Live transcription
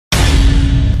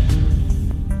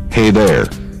Hey there.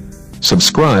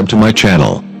 Subscribe to my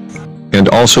channel. And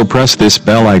also press this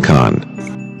bell icon.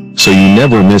 So you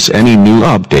never miss any new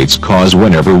updates cause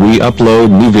whenever we upload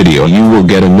new video you will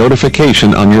get a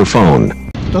notification on your phone.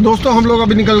 तो दोस्तों हम लोग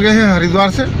अभी निकल गए हैं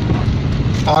हरिद्वार से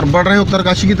और बढ़ रहे हैं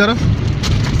उत्तरकाशी की तरफ।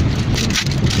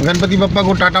 गणपति बप्पा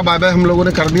को टाटा बाय बाय हम लोगों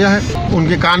ने कर दिया है।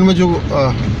 उनके कान में जो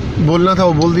बोलना था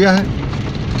वो बोल दिया है।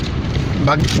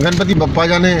 बाकी गणपति बप्पा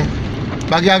जाने,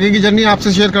 बाकी आगे की जर्नी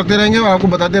आपसे शेयर करते रहेंगे और आपको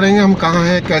बताते रहेंगे हम कहाँ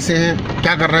हैं, कैसे हैं,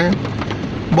 क्या कर रहे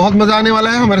हैं। बहुत मज़ा आने वाला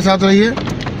है, हमारे साथ रहिए।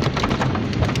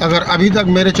 अगर अभी तक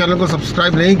मेरे चैनल को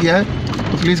सब्सक्राइब नहीं किया है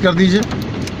तो प्लीज़ कर दीजिए,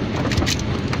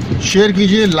 शेयर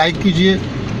कीजिए, लाइक कीजिए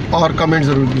और कमेंट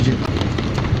ज़रूर कीजिए।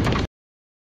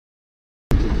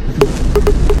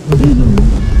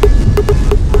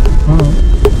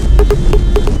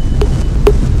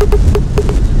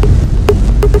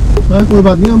 कोई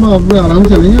बात नहीं, हम अपने आराम से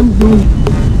चलेंगे। हम क्यों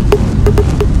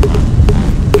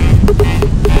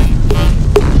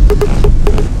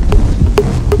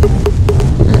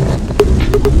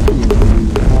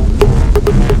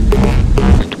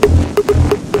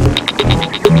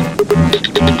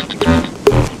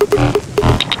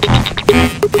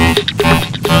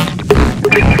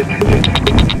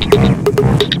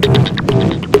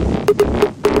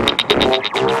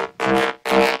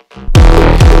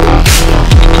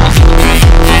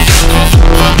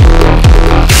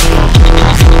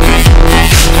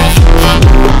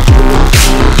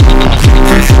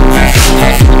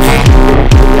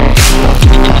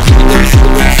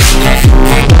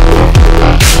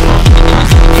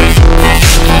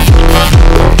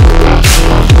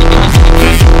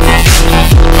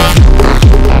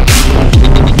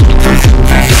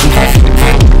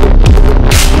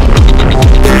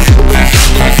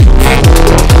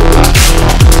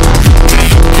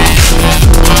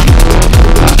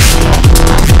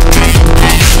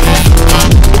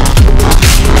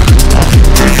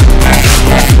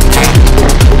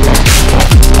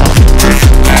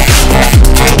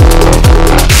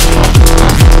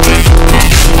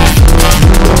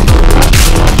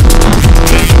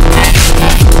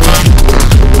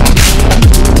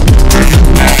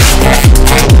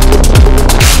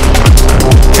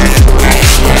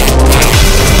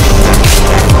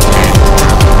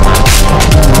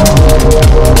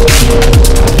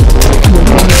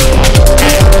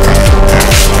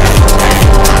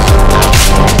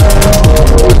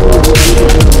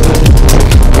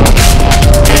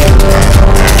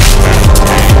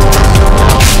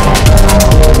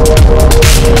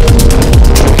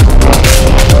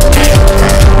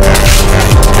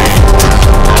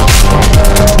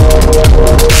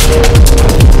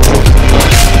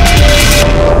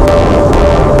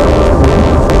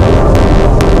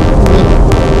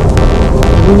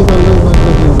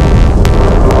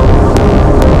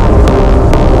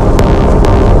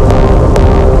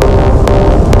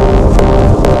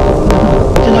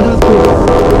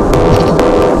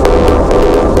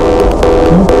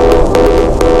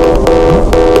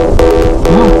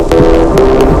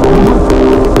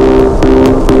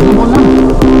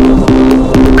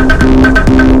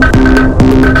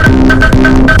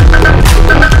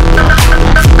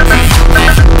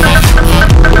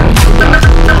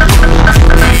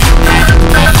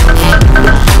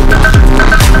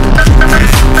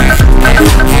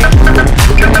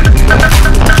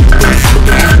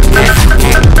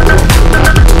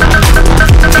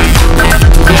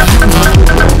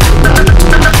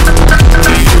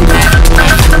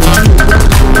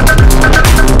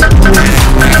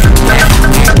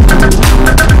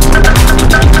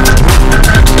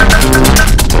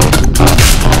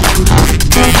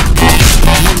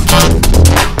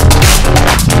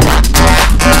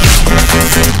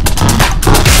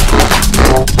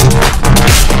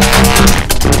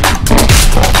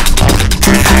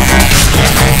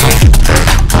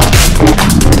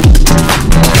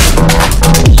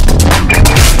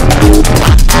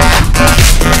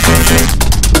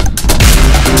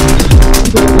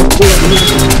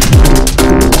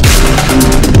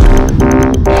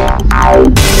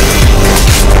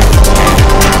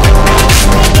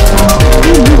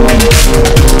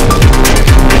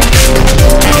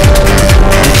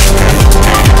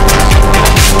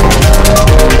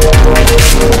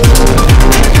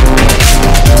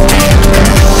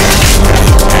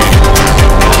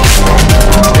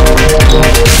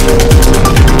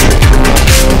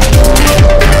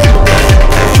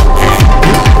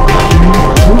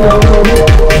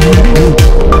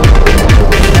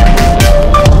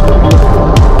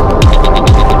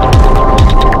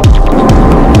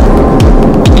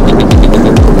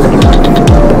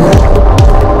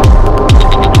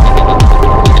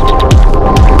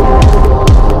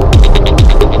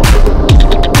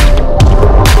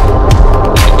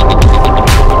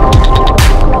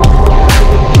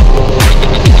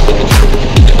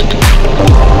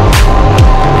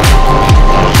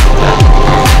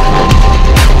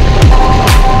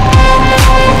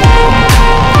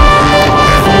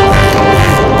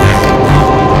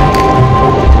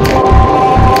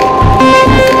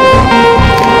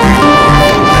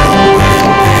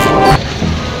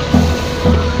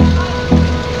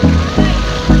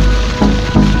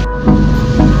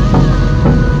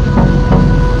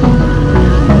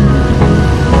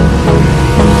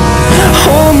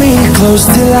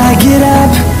till I get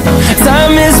up.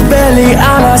 Time is barely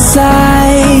on our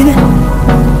side.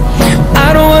 I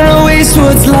don't wanna waste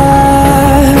what's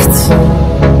left.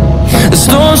 The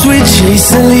storms we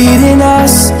chase are leading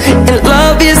us, and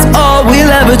love is all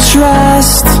we'll ever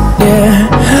trust. Yeah,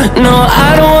 no, I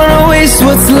don't wanna waste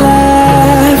what's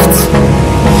left.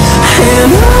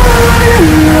 And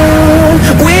on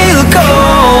we'll go,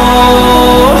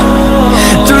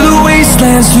 through the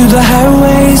wastelands, through the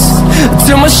highways,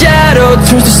 till my shadow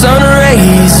turns to sun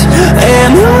rays.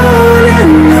 And on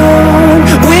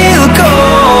we'll go,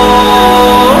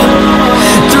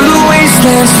 through the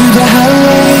wastelands, through the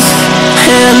highways,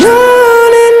 and on.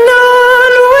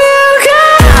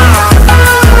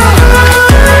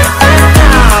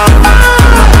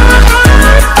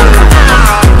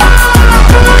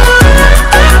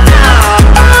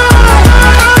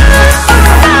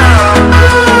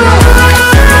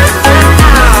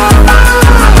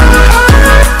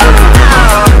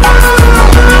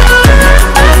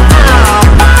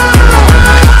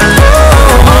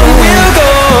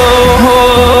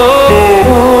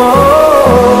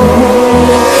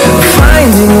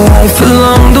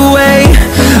 Along the way,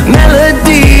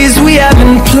 melodies we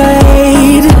haven't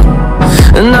played.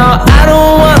 No, I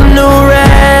don't want no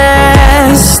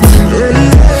rest.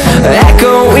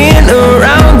 Echoing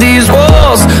around these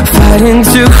walls, fighting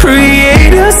to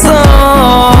create a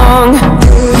song.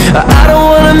 I don't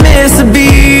wanna miss a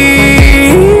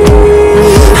beat.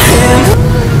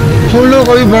 हम लोग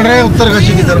अभी बढ़ रहे हैं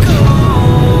उत्तरकाशी की तरफ.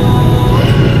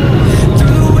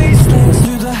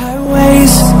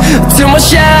 Till my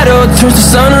shadow turns to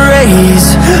sun rays.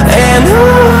 And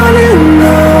on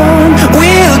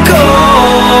we'll go,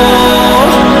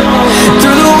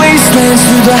 through the wastelands,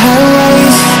 through the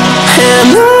highways,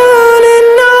 and on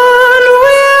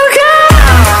we'll go.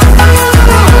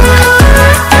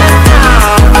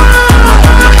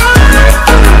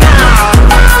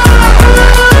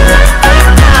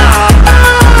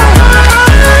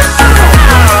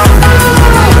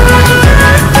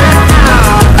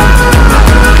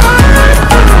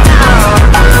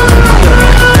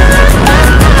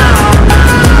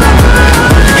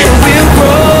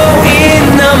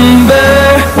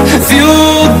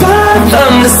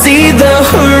 See the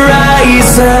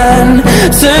horizon,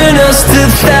 turn us to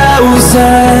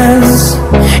thousands,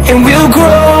 and we'll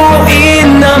grow in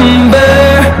number,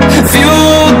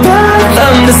 fueled by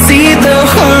them to see the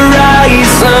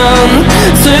horizon,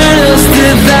 turn us to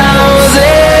thousands.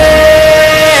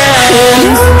 And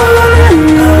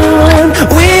on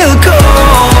we'll go,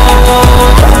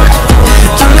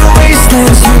 through the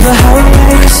wastelands, through the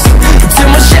highways, till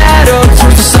my shadow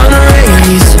turns to sun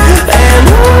rays. And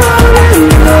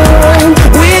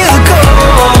we'll go,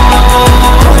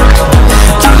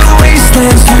 through the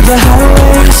wastelands, through the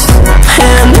highways,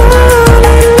 and on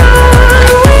we'll go.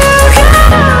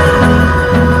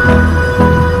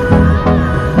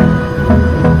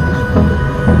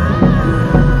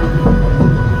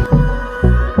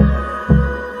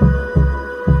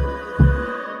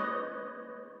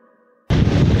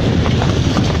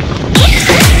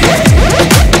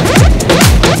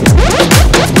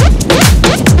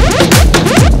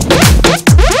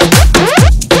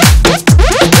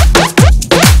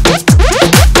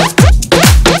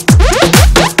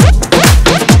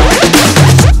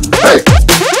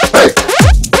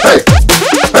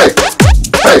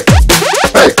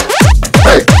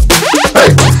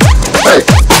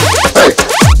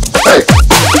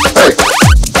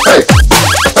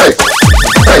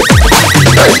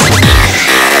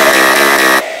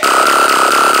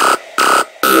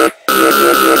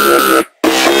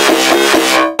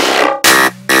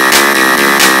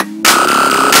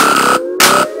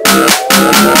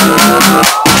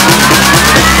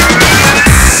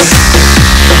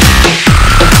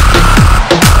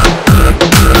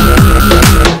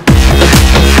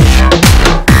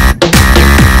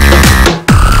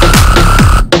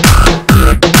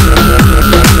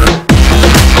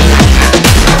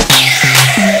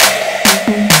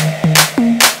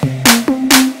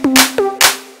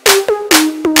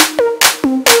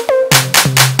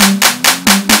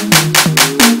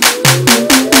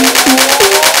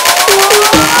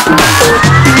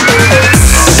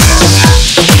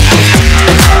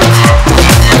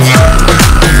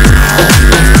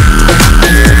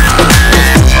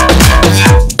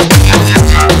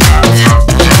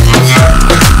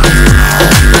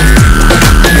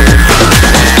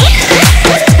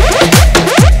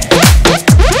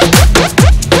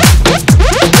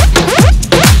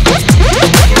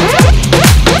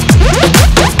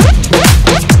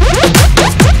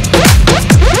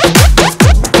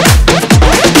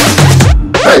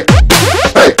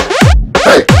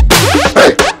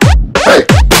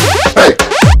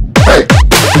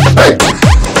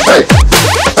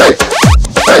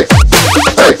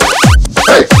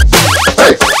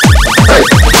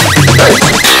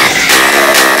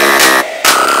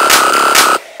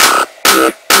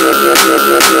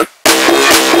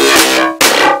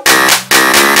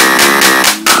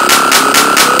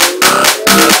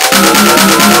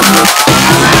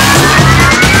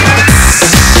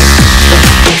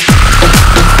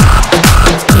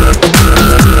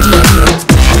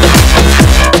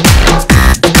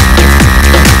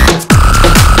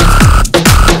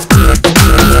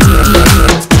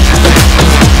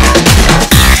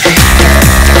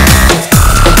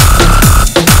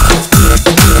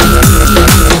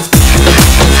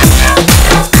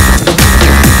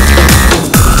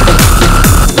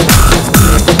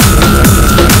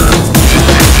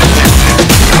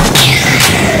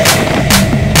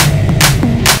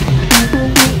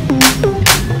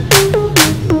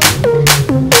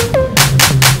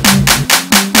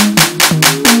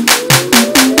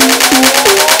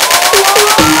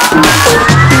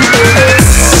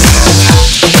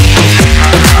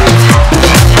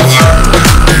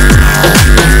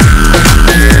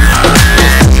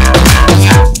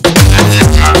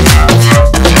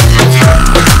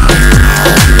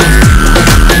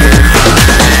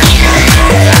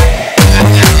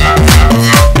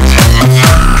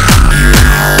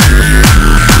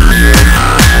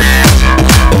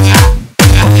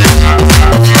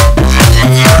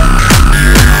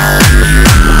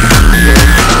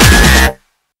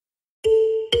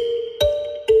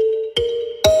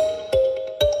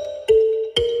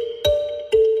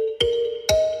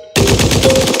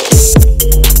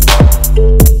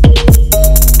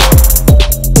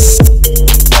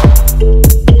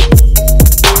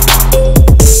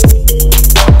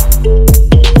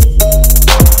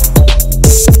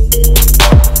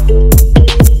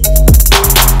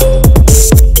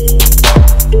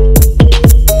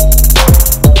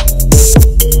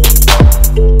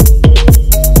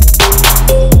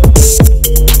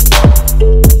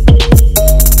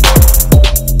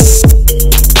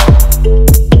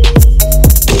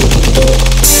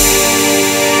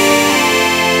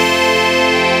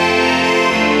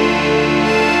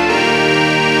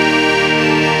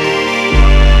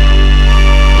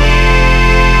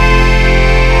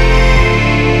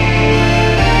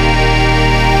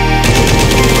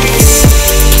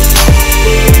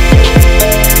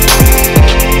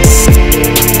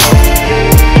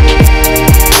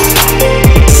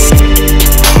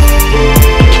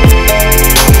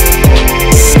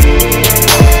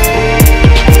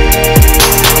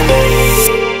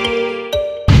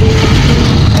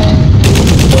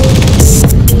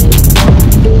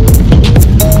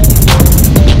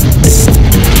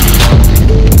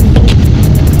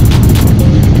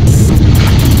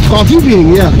 Coffee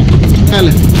पियेंगे यार,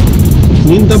 पहले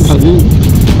नींद तब भाग गई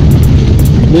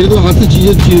मेरे तो हाथ से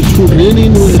चीज़ें छूट रही है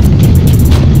नींद में,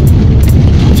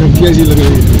 झपकी ऐसी लग रही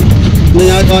है। नहीं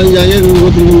आज जाइए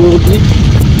गंगोत्री,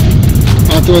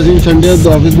 आज तो वैसे संडे तो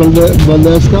ऑफिस बंद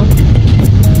है उसका।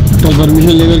 कल परमिशन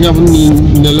लेकर के अपन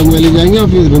नेलोंग वैली जाएंगे और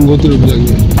फिर गंगोत्री रुक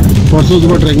जाएंगे, परसों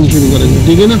सुबह ट्रैकिंग शुरू करेंगे,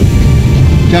 ठीक है ना?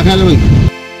 क्या ख्याल है भाई?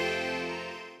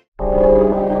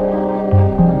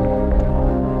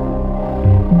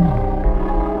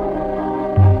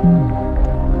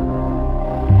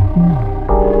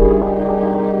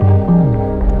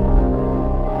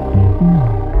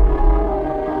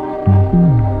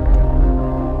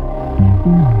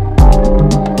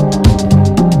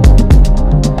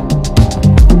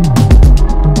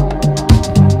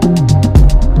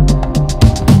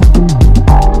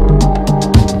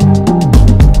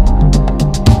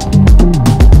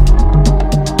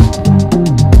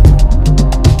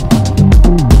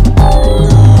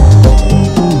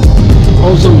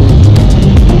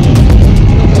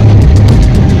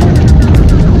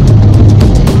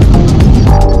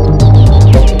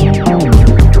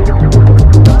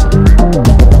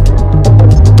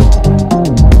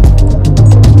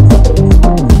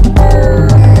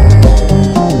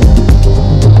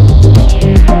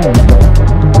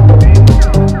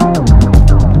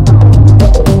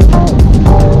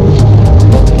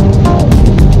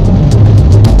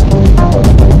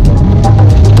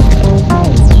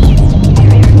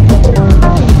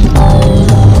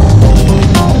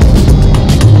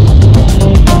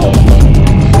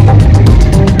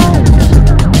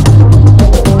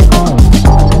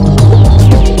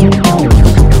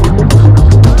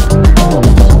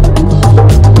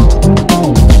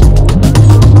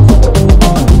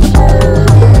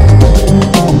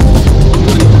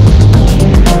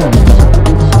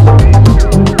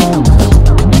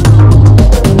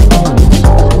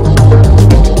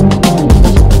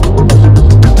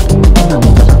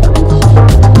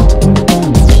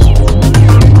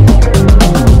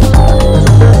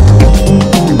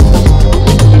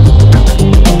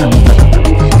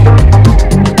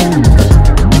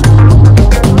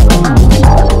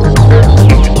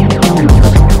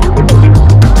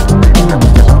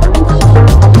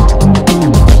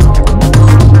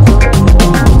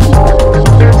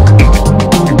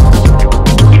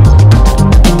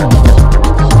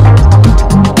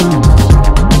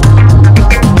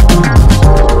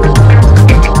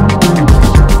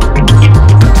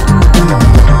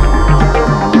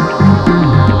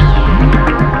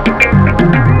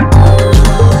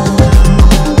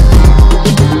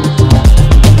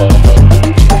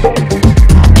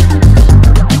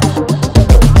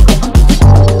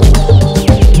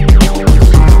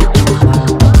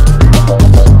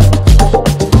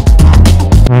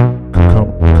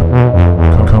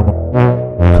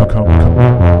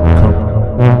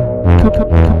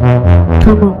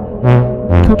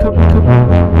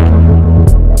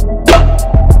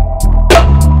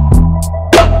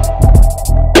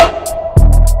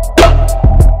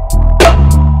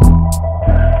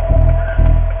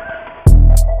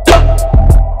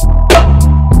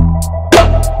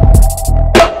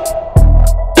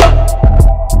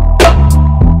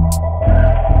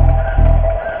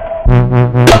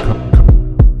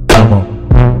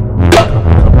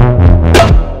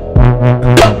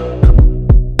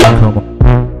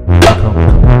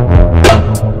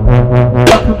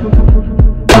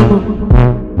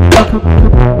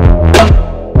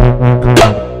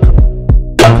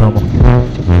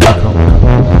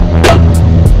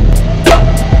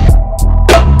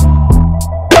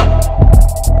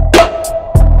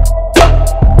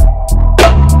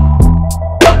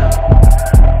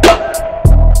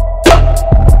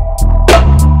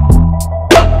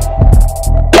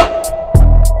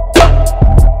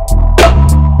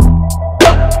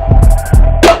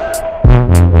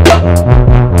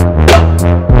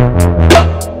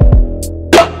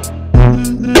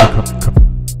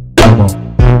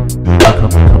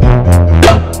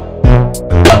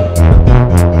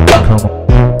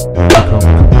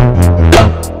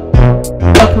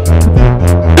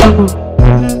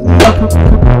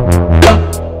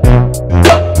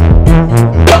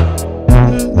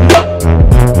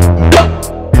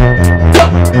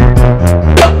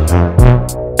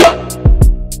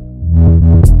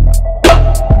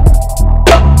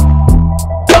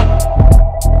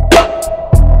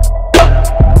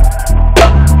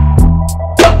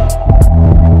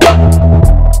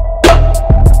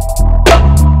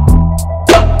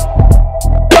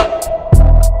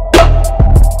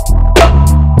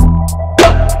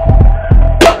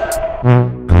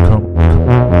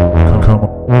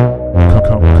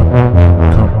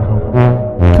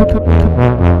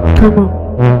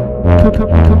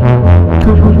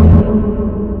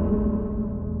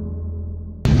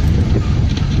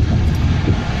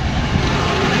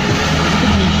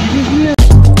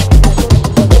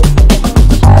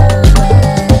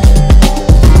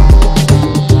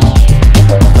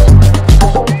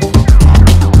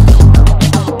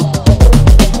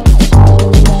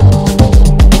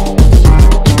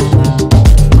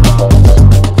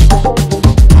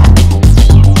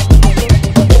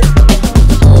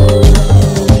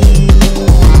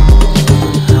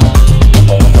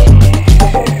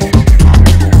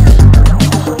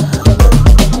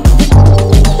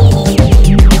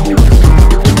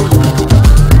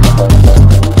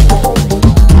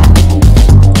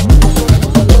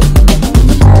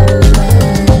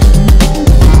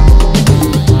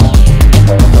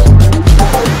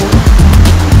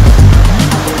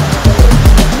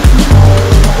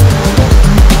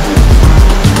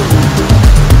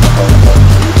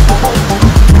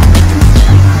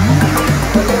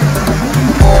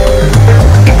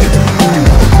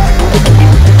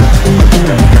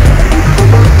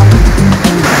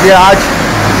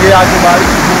 ये आज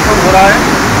बारिश मौसम हो रहा है,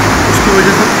 उसकी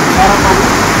वजह से सारा पानी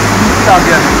नीचे आ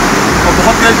गया है और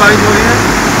बहुत तेज़ बारिश हो रही है।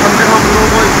 कम से कम हम लोगों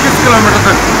को 21 किलोमीटर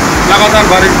तक लगातार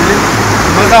बारिश मिली,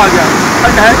 मज़ा आ गया।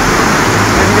 ठंड है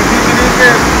लेकिन इतनी भी नहीं कि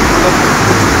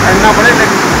पहनना पड़े,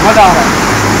 लेकिन मज़ा आ रहा है।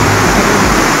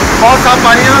 बहुत साफ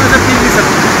पानी है, हम इसे पी नहीं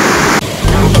सकते।